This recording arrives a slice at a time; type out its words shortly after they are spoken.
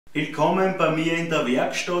Willkommen bei mir in der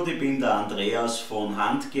Werkstatt, ich bin der Andreas von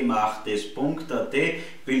handgemachtes.at.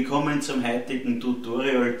 Willkommen zum heutigen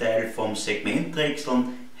Tutorial-Teil vom Segmentdrechseln.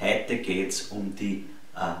 Heute geht es um die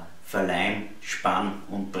Verleim-, Spann-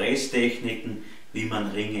 und Presstechniken, wie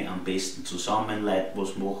man Ringe am besten zusammenleitet,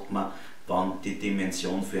 was macht man, wann die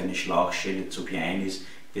Dimension für eine Schlauchschelle zu klein ist,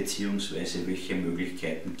 beziehungsweise welche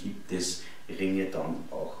Möglichkeiten gibt es, Ringe dann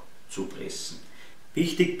auch zu pressen.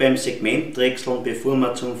 Wichtig beim Segmentdrechseln, bevor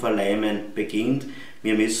man zum Verleimen beginnt,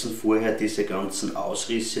 wir müssen vorher diese ganzen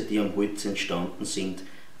Ausrisse, die am Holz entstanden sind,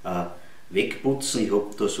 wegputzen. Ich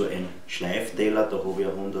habe da so einen Schleifteller, da habe ich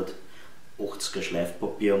ein 180er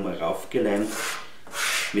Schleifpapier mal raufgeleimt.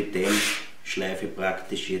 Mit dem schleife ich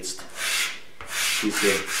praktisch jetzt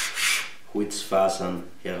diese Holzfasern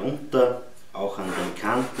herunter, auch an den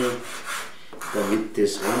Kanten, damit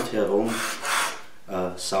das rundherum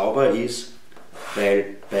sauber ist.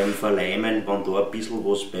 Weil beim Verleimen, wenn da ein bisschen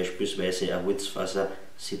was, beispielsweise eine Holzfaser,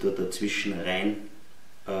 sich da dazwischen rein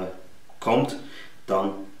kommt,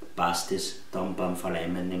 dann passt es dann beim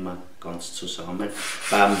Verleimen nicht mehr ganz zusammen.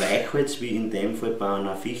 Beim Weichholz, wie in dem Fall bei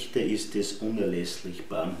einer Fichte, ist das unerlässlich.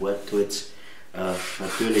 Beim Hartholz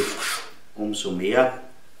natürlich umso mehr,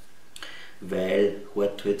 weil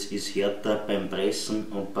Hartholz ist härter beim Pressen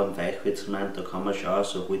und beim Weichholz, da kann man schon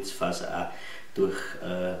so Holzfaser auch durch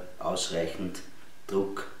ausreichend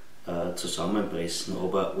Druck zusammenpressen,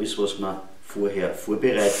 aber alles, was man vorher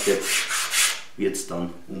vorbereitet, wird es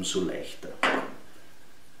dann umso leichter.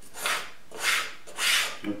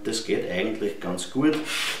 Und das geht eigentlich ganz gut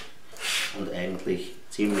und eigentlich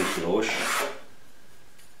ziemlich rasch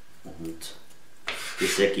und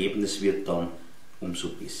das Ergebnis wird dann umso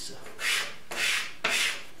besser.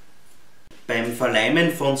 Beim Verleimen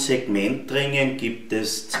von Segmentringen gibt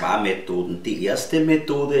es zwei Methoden. Die erste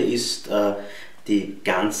Methode ist die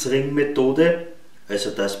Ganzringmethode, also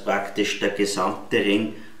dass praktisch der gesamte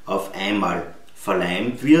Ring auf einmal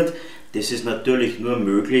verleimt wird. Das ist natürlich nur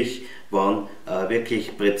möglich, wenn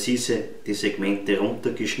wirklich präzise die Segmente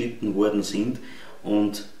runtergeschnitten worden sind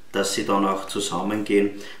und dass sie dann auch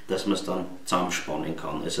zusammengehen, dass man es dann zusammenspannen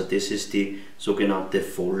kann. Also das ist die sogenannte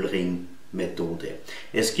Vollringmethode.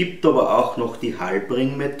 Es gibt aber auch noch die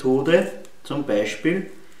Halbringmethode zum Beispiel,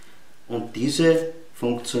 und diese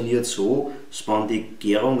funktioniert so, dass wenn die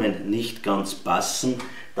Gärungen nicht ganz passen,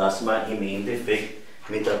 dass man im Endeffekt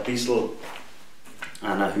mit ein bisschen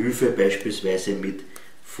einer Hilfe, beispielsweise mit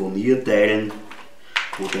Furnierteilen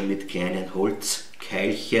oder mit kleinen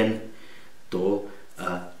Holzkeilchen, da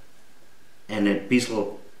ein bisschen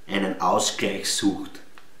einen Ausgleich sucht,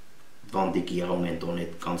 wenn die Gärungen da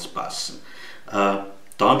nicht ganz passen.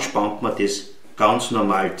 Dann spannt man das ganz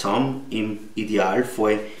normal zusammen. Im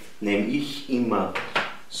Idealfall nehme ich immer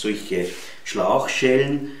solche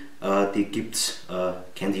Schlauchschellen, die gibt es,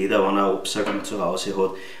 kennt jeder, wenn er eine Absaugung zu Hause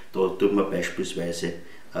hat. Da tut man beispielsweise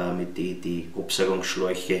mit die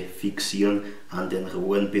Absaugungsschläuche fixieren an den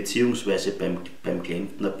Rohren, beziehungsweise beim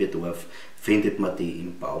Klempnerbedarf findet man die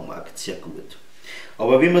im Baumarkt sehr gut.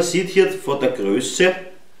 Aber wie man sieht hier von der Größe,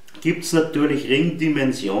 gibt es natürlich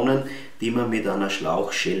Ringdimensionen, die man mit einer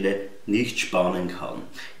Schlauchschelle nicht spannen kann.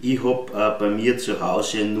 Ich habe bei mir zu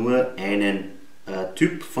Hause nur einen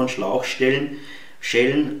Typ von Schlauchschellen,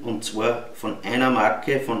 und zwar von einer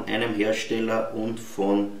Marke, von einem Hersteller und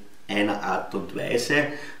von einer Art und Weise.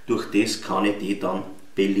 Durch das kann ich die dann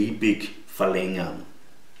beliebig verlängern.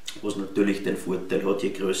 Was natürlich den Vorteil hat, je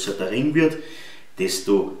größer der Ring wird,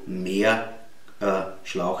 desto mehr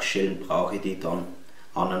Schlauchschellen brauche ich, die dann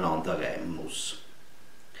aneinander reiben muss.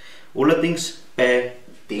 Allerdings bei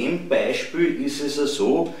dem Beispiel ist es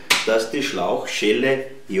so, dass die Schlauchschelle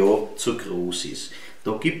ja zu groß ist.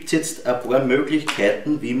 Da gibt es jetzt ein paar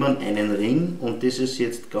Möglichkeiten, wie man einen Ring, und das ist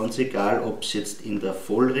jetzt ganz egal, ob es jetzt in der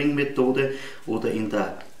Vollringmethode oder in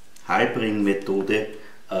der Halbringmethode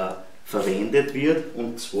verwendet wird.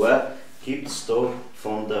 Und zwar gibt es da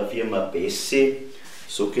von der Firma FELDER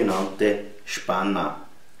sogenannte Spanner.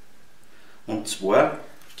 Und zwar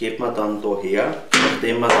geht man dann da her,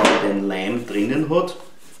 nachdem man dann den Leim drinnen hat,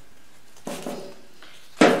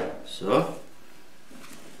 so,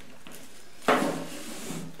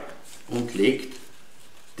 und legt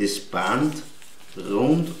das Band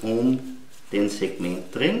rund um den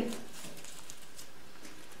Segmentring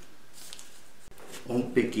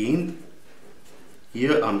und beginnt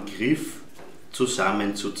hier am Griff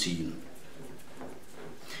zusammenzuziehen.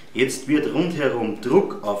 Jetzt wird rundherum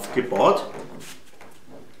Druck aufgebaut,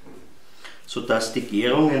 sodass die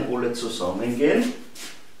Gärungen alle zusammengehen.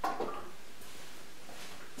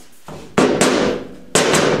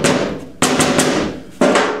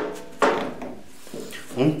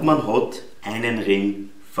 Und man hat einen Ring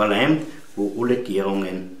verleimt, wo alle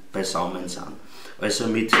Gärungen beisammen sind. Also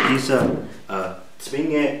mit dieser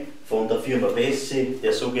Zwinge von der Firma FELDER,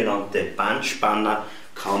 der sogenannte Bandspanner,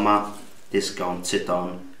 kann man das Ganze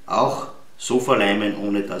dann auch so verleimen,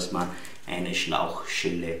 ohne dass man eine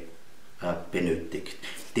Schlauchschelle benötigt.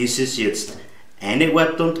 Das ist jetzt eine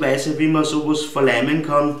Art und Weise, wie man sowas verleimen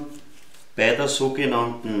kann. Bei der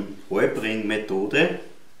sogenannten Halbringmethode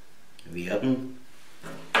werden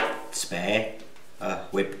zwei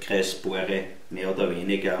Halbkreisbohre mehr oder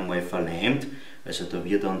weniger einmal verleimt. Also da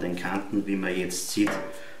wird an den Kanten, wie man jetzt sieht,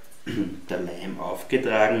 der Leim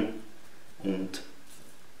aufgetragen und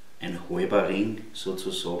ein halber Ring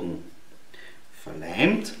sozusagen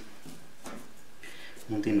verleimt.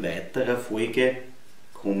 Und in weiterer Folge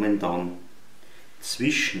kommen dann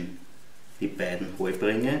zwischen die beiden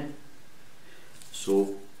Halbringe,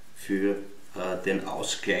 so für den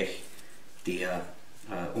Ausgleich der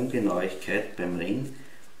Ungenauigkeit beim Ring,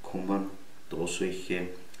 kommen da solche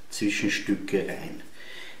Zwischenstücke rein.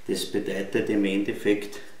 Das bedeutet im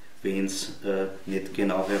Endeffekt, wenn es nicht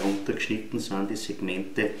genau heruntergeschnitten sind, die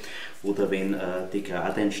Segmente, oder wenn die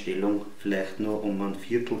Gradeinstellung vielleicht nur um ein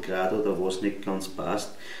Viertelgrad oder was nicht ganz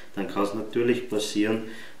passt, dann kann es natürlich passieren,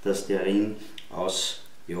 dass der Ring aus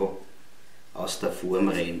der Form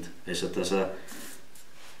rennt. Also dass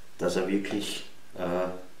er wirklich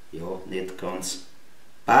nicht ganz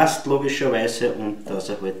passt logischerweise und dass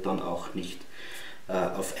er halt dann auch nicht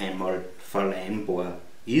auf einmal verleimbar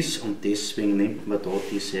ist, und deswegen nimmt man da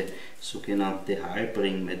diese sogenannte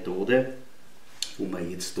Halbringmethode, wo wir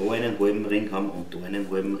jetzt da einen halben Ring haben und da einen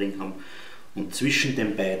halben Ring haben, und zwischen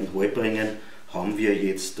den beiden Halbringen haben wir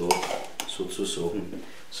jetzt da sozusagen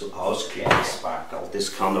so Ausgleichspackerl.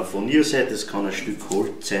 Das kann ein Furnier sein, das kann ein Stück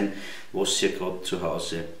Holz sein, was ihr gerade zu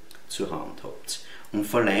Hause zur Hand habt. Und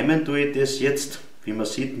verleimen tue ich das jetzt, wie man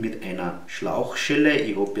sieht, mit einer Schlauchschelle.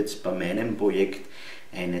 Ich habe jetzt bei meinem Projekt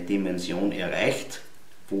eine Dimension erreicht,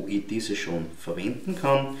 wo ich diese schon verwenden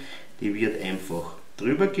kann. Die wird einfach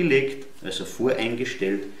drüber gelegt, also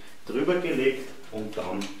voreingestellt, drüber gelegt und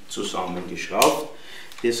dann zusammengeschraubt.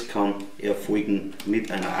 Das kann erfolgen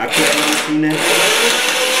mit einer Akkumaschine.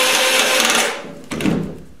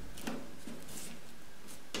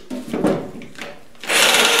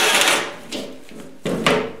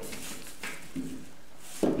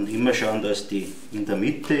 Und immer schauen, dass die in der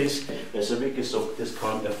Mitte ist. Also wie gesagt, das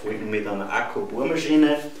kann erfolgen mit einer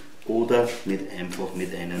Akkubohrmaschine oder einfach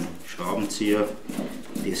mit einem Schraubenzieher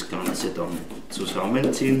das Ganze dann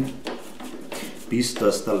zusammenziehen, bis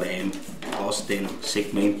dass der Leim aus den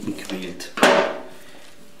Segmenten quillt.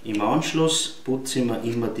 Im Anschluss putze ich mir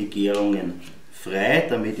immer die Gärungen frei,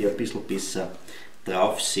 damit ich ein bisschen besser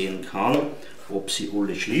drauf sehen kann, ob sie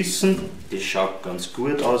alle schließen. Das schaut ganz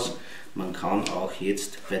gut aus. Man kann auch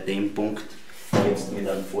jetzt bei dem Punkt jetzt mit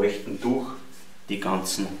einem feuchten Tuch die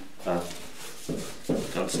ganzen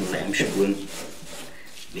Leimspuren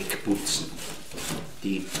wegputzen,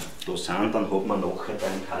 die da sind. Dann hat man nachher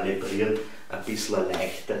beim Kalibrieren ein bisschen eine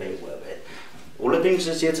leichtere Arbeit. Allerdings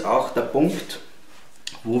ist jetzt auch der Punkt,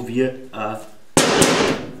 wo wir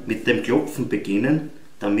mit dem Klopfen beginnen,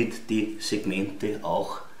 damit die Segmente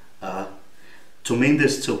auch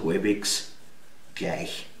zumindest so halbwegs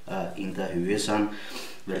gleich in der Höhe sind,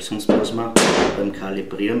 weil sonst muss man beim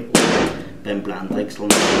Kalibrieren oder beim Planndrechseln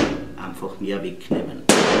einfach mehr wegnehmen.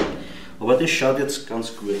 Aber das schaut jetzt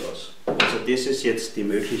ganz gut aus. Also das ist jetzt die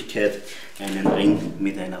Möglichkeit, einen Ring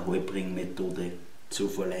mit einer Halbringmethode zu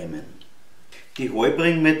verleimen. Die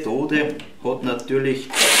Halbringmethode hat natürlich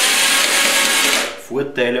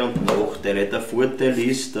Vorteile und Nachteile. Der Vorteil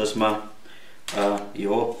ist, dass man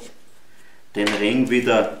den Ring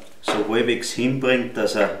wieder so halbwegs hinbringt,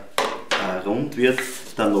 dass er rund wird.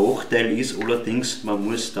 Der Nachteil ist allerdings, man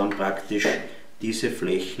muss dann praktisch diese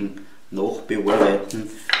Flächen nachbearbeiten,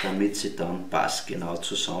 damit sie dann passgenau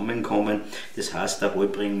zusammenkommen. Das heißt, eine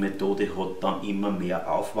Halbringmethode hat dann immer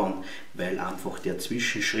mehr Aufwand, weil einfach der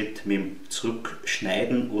Zwischenschritt mit dem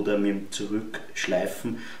Zurückschneiden oder mit dem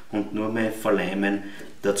Zurückschleifen und nur mehr Verleimen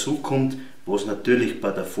dazukommt, was natürlich bei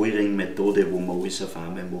der Vollringmethode, wo man alles auf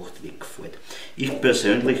einmal macht, wegfällt. Ich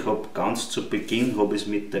persönlich habe ganz zu Beginn es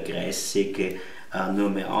mit der Kreissäge nur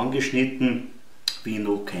mehr angeschnitten, wie ich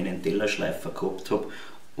noch keinen Tellerschleifer gehabt habe.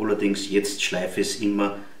 Allerdings jetzt schleife ich es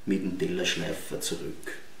immer mit dem Tellerschleifer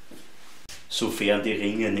zurück, sofern die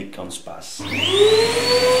Ringe nicht ganz passen.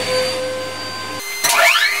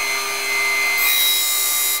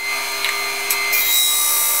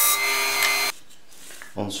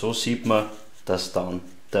 Und so sieht man, dass dann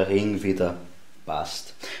der Ring wieder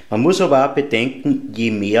passt. Man muss aber auch bedenken,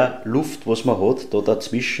 je mehr Luft, was man hat, da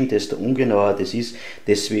dazwischen, desto ungenauer das ist,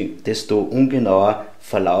 desto ungenauer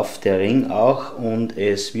verläuft der Ring auch, und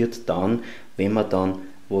es wird dann, wenn wir dann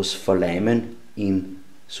was verleimen in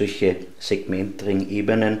solche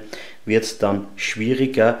Segmentringebenen, wird es dann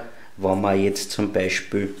schwieriger, wenn man jetzt zum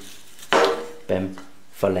Beispiel beim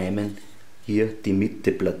Verleimen hier die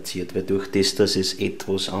Mitte platziert, weil durch das, dass es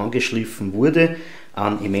etwas angeschliffen wurde,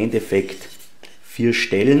 an im Endeffekt 4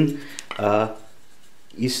 Stellen,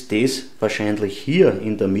 ist das wahrscheinlich hier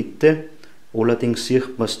in der Mitte. Allerdings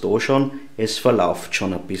sieht man es da schon, es verläuft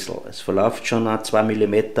schon ein bisschen. Es verläuft schon 2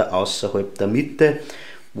 mm außerhalb der Mitte,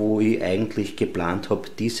 wo ich eigentlich geplant habe,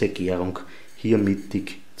 diese Gärung hier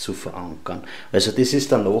mittig zu verankern. Also das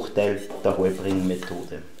ist der Nachteil der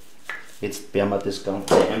Halbringmethode. Jetzt werden wir das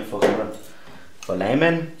Ganze einfach nur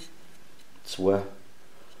verleimen. Zwar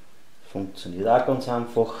funktioniert auch ganz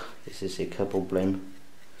einfach, das ist kein Problem.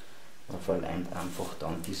 Man verleimt einfach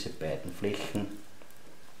dann diese beiden Flächen.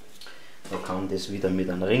 Man kann das wieder mit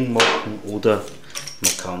einem Ring machen oder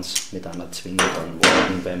man kann es mit einer Zwinge dann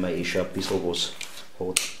machen, weil man schon ein bisschen was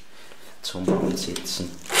hat zum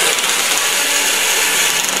Ansetzen.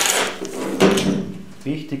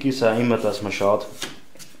 Wichtig ist auch immer, dass man schaut,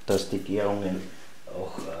 dass die Gärungen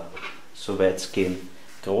auch so weit es gehen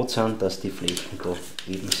gerade sind, dass die Flächen da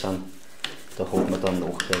eben sind. Da hat man dann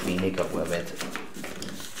nachher weniger Arbeit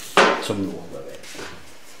zum Nacharbeiten.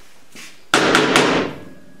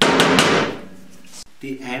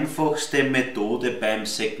 Die einfachste Methode beim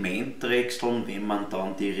Segmentdrechseln, wenn man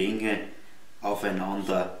dann die Ringe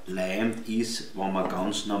aufeinander leimt, ist, wenn man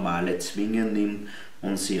ganz normale Zwingen nimmt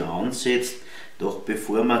und sie ansetzt. Doch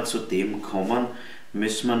bevor wir zu dem kommen,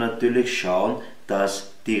 müssen wir natürlich schauen,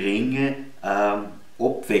 dass die Ringe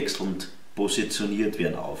abwechselnd positioniert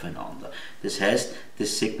werden aufeinander. Das heißt,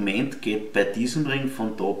 das Segment geht bei diesem Ring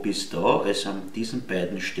von da bis da, also an diesen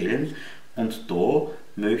beiden Stellen, und da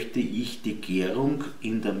möchte ich die Gärung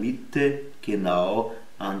in der Mitte, genau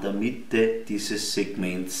an der Mitte dieses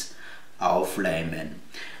Segments aufleimen.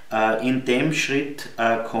 In dem Schritt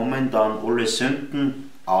kommen dann alle Sünden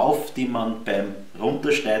auf, die man beim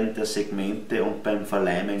Runterschneiden der Segmente und beim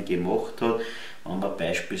Verleimen gemacht hat. Wenn man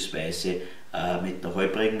beispielsweise mit der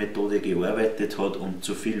Halbringmethode gearbeitet hat und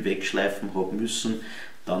zu viel wegschleifen hat müssen,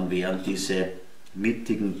 dann werden diese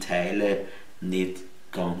mittigen Teile nicht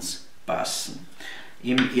ganz passen.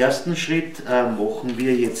 Im ersten Schritt machen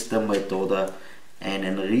wir jetzt einmal da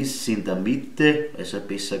einen Riss in der Mitte, also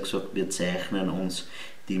besser gesagt, wir zeichnen uns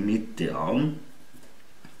die Mitte an.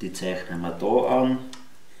 Die zeichnen wir da an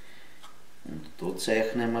und da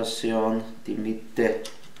zeichnen wir sie an, die Mitte,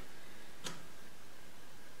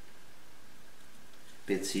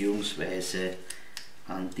 beziehungsweise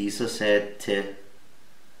an dieser Seite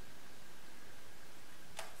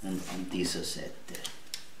und an dieser Seite.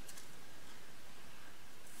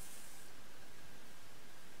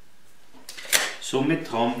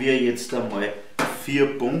 Somit haben wir jetzt einmal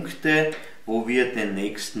 4 Punkte, wo wir den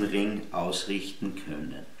nächsten Ring ausrichten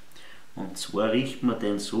können. Und zwar richten wir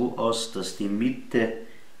den so aus, dass die Mitte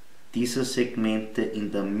dieser Segmente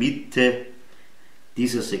in der Mitte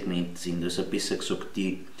dieser Segmente sind. Also besser gesagt,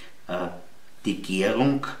 die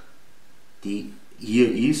Gärung, die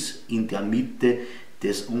hier ist, in der Mitte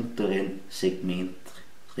des unteren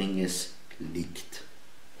Segmentringes liegt.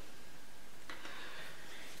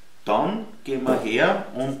 Dann gehen wir her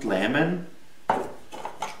und leimen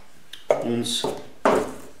uns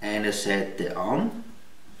eine Seite an.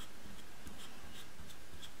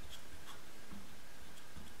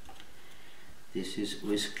 Das ist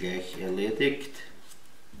alles gleich erledigt.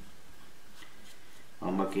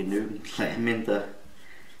 Wenn man genügend Leim in der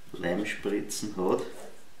Leimspritzen hat,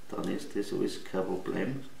 dann ist das alles kein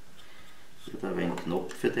Problem. Wird ein wenig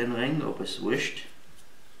knapp für den Ring, aber es wurscht.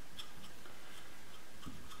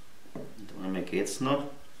 Und einmal geht es noch.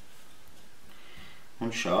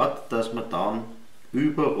 Und schaut, dass man dann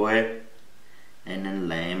überall einen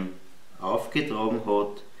Leim aufgetragen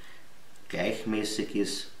hat, gleichmäßig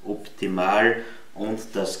ist, optimal, und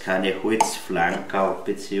dass keine Holzflankerl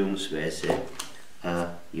bzw.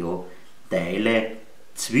 Teile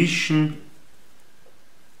zwischen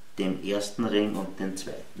dem ersten Ring und dem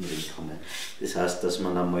zweiten Ring kommen. Das heißt, dass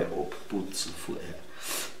man einmal abputzen vorher.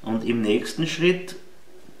 Und im nächsten Schritt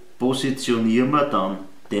positionieren wir dann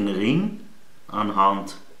den Ring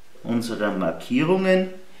anhand unserer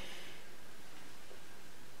Markierungen,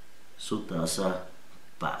 so dass er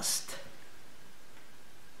passt.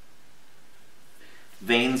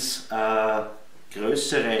 Wenn es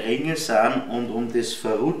größere Ringe sind und um das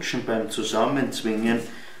Verrutschen beim Zusammenzwingen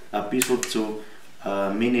ein bisschen zu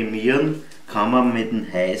minimieren, kann man mit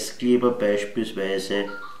dem Heißkleber beispielsweise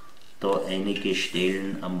da einige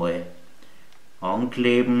Stellen einmal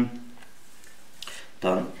ankleben,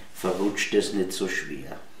 dann verrutscht es nicht so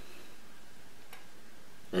schwer.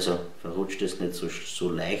 Also verrutscht es nicht so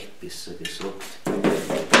leicht, besser gesagt.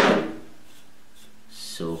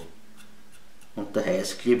 So. Und der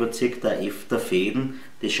Heißkleber zieht da öfter Fäden,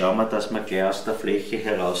 die schauen wir, dass wir gleich aus der Fläche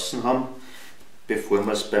heraus haben, bevor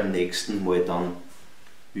wir es beim nächsten Mal dann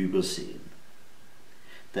übersehen.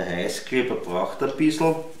 Der Heißkleber braucht ein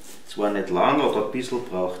bisschen, zwar nicht lang, aber ein bisschen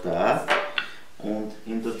braucht er auch. Und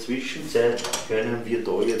in der Zwischenzeit können wir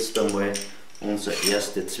da jetzt einmal unsere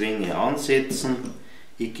erste Zwinge ansetzen.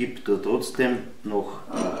 Ich gebe da trotzdem noch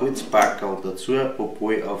ein Holzpackerl dazu,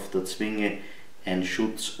 obwohl auf der Zwinge ein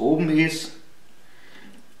Schutz oben ist.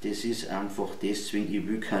 Das ist einfach deswegen, ich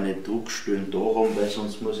will keine Druckstellen da haben, weil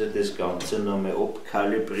sonst muss ich das Ganze nochmal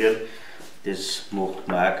abkalibrieren. Das macht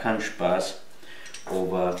mir auch keinen Spaß.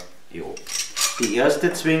 Aber ja, die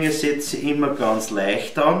erste Zwinge setze ich immer ganz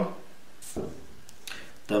leicht an,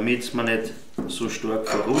 damit es mir nicht so stark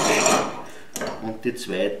verrutscht. Und die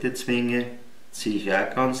zweite Zwinge ziehe ich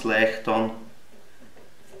auch ganz leicht an.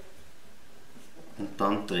 Und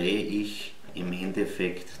dann drehe ich im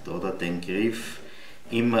Endeffekt da den Griff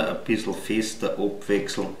immer ein bisschen fester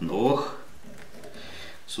abwechselnd nach,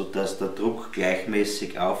 sodass der Druck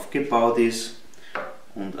gleichmäßig aufgebaut ist,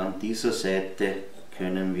 und an dieser Seite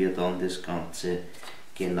können wir dann das Ganze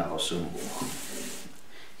genauso machen.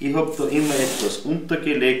 Ich habe da immer etwas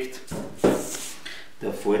untergelegt,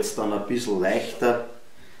 da fällt es dann ein bisschen leichter,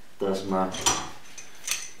 dass man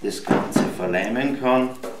das Ganze verleimen kann.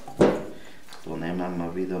 Da nehmen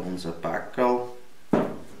wir wieder unser Packerl,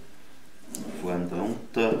 fahren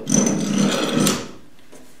drunter,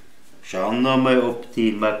 schauen nochmal, ob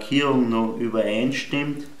die Markierung noch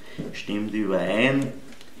übereinstimmt. Stimmt überein,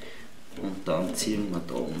 und dann ziehen wir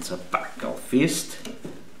da unser Packerl fest.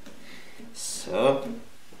 So,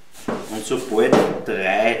 und sobald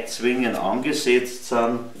 3 Zwingen angesetzt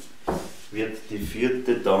sind, geht die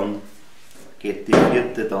vierte dann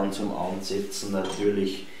zum Ansetzen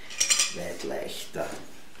natürlich weit leichter.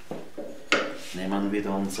 Nehmen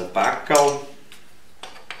wieder unser Packerl,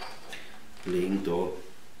 legen da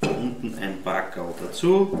unten ein Packerl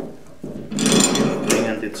dazu,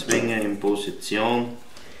 bringen die Zwinge in Position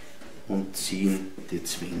und ziehen die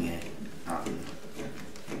Zwinge an.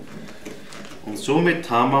 Und somit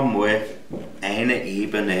haben wir mal eine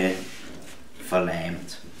Ebene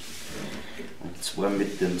verleimt. Und zwar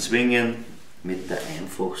mit den Zwingen, mit der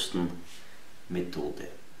einfachsten Methode.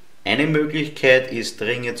 Eine Möglichkeit ist,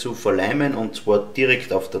 Ringe zu verleimen, und zwar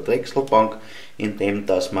direkt auf der Drechselbank, indem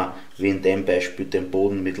dass man, wie in dem Beispiel, den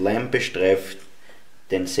Boden mit Leim bestreift,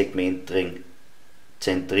 den Segmentring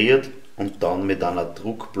zentriert und dann mit einer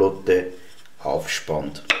Druckplatte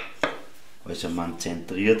aufspannt. Also man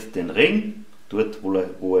zentriert den Ring dort,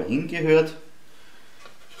 wo er hingehört,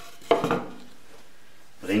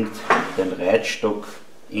 bringt den Reitstock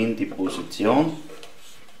in die Position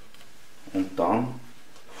und dann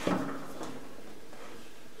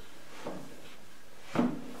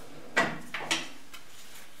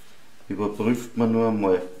überprüft man nur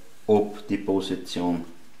einmal, ob die Position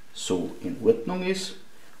so in Ordnung ist,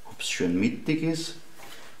 ob es schön mittig ist,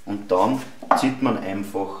 und dann zieht man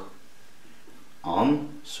einfach an,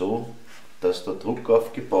 so dass der Druck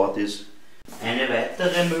aufgebaut ist. Eine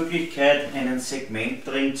weitere Möglichkeit, einen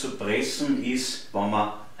Segmentring zu pressen, ist, wenn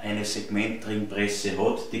man eine Segmentringpresse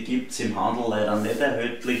hat. Die gibt es im Handel leider nicht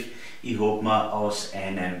erhältlich. Ich habe mir aus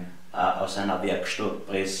einer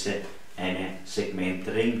Werkstattpresse eine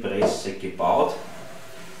Segmentringpresse gebaut.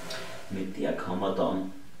 Mit der kann man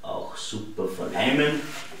dann auch super verleimen.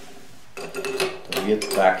 Da wird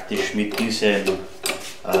praktisch mit diesem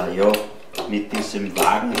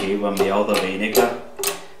Wagenheber mehr oder weniger,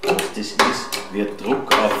 was das ist, wird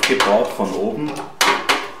Druck aufgebaut von oben,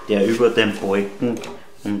 der über den Balken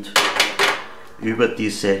und über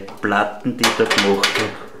diese Platten, die da gemacht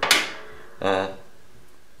habe,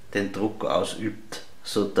 den Druck ausübt,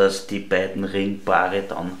 sodass die beiden Ringpaare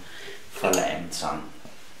dann verleimt sind.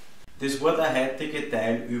 Das war der heutige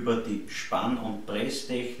Teil über die Spann- und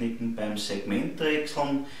Presstechniken beim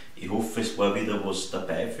Segmentdrechseln. Ich hoffe, es war wieder was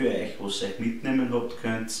dabei für euch, was ihr euch mitnehmen habt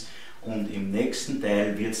könnt. Und im nächsten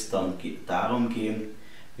Teil wird es dann darum gehen,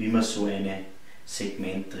 wie man so eine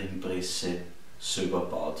Segmentringpresse selber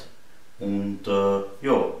baut. Und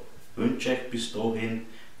wünsche euch bis dahin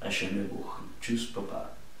eine schöne Woche. Tschüss, Baba.